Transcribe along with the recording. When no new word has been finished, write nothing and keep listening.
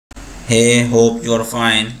Hey, hope you are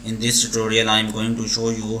fine. In this tutorial I am going to show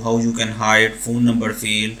you how you can hide phone number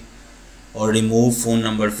field or remove phone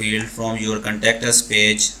number field from your contact us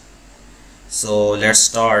page. So let's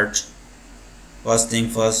start. First thing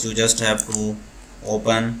first, you just have to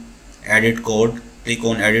open edit code, click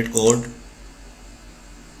on edit code,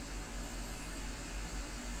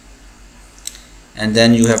 and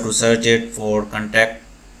then you have to search it for contact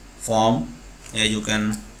form. Here you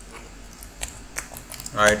can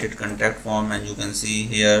write it contact form, and you can see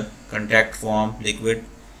here contact form liquid,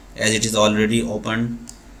 as it is already opened.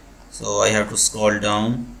 So I have to scroll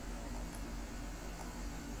down.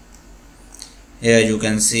 Here you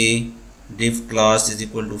can see div class is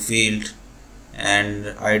equal to field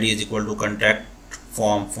and id is equal to contact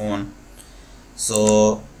form phone.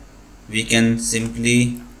 So we can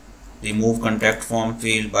simply remove contact form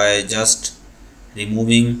field by just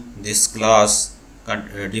removing this class.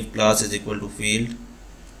 Div class is equal to field,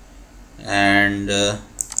 and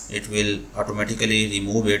it will automatically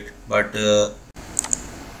remove it, but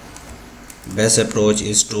best approach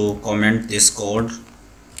is to comment this code.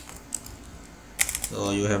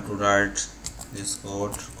 So you have to write this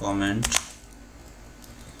code, comment,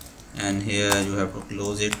 and here you have to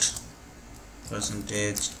close it,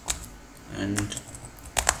 percentage, and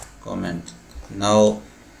comment. Now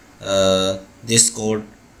this code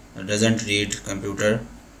doesn't read computer,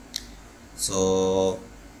 so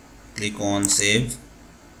click on save,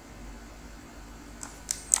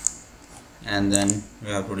 and then you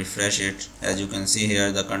have to refresh it. As you can see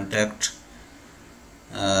here, the contact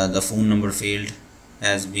the phone number field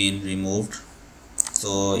has been removed.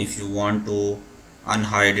 So if you want to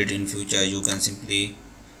unhide it in future, you can simply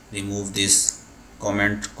remove this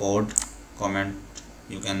comment code.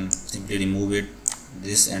 You can simply remove it,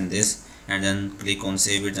 this and this, and then click on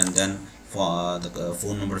save it, and then the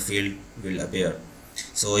phone number field will appear.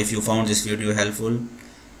 So if you found this video helpful,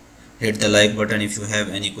 hit the like button. If you have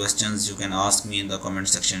any questions, you can ask me in the comment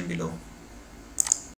section below.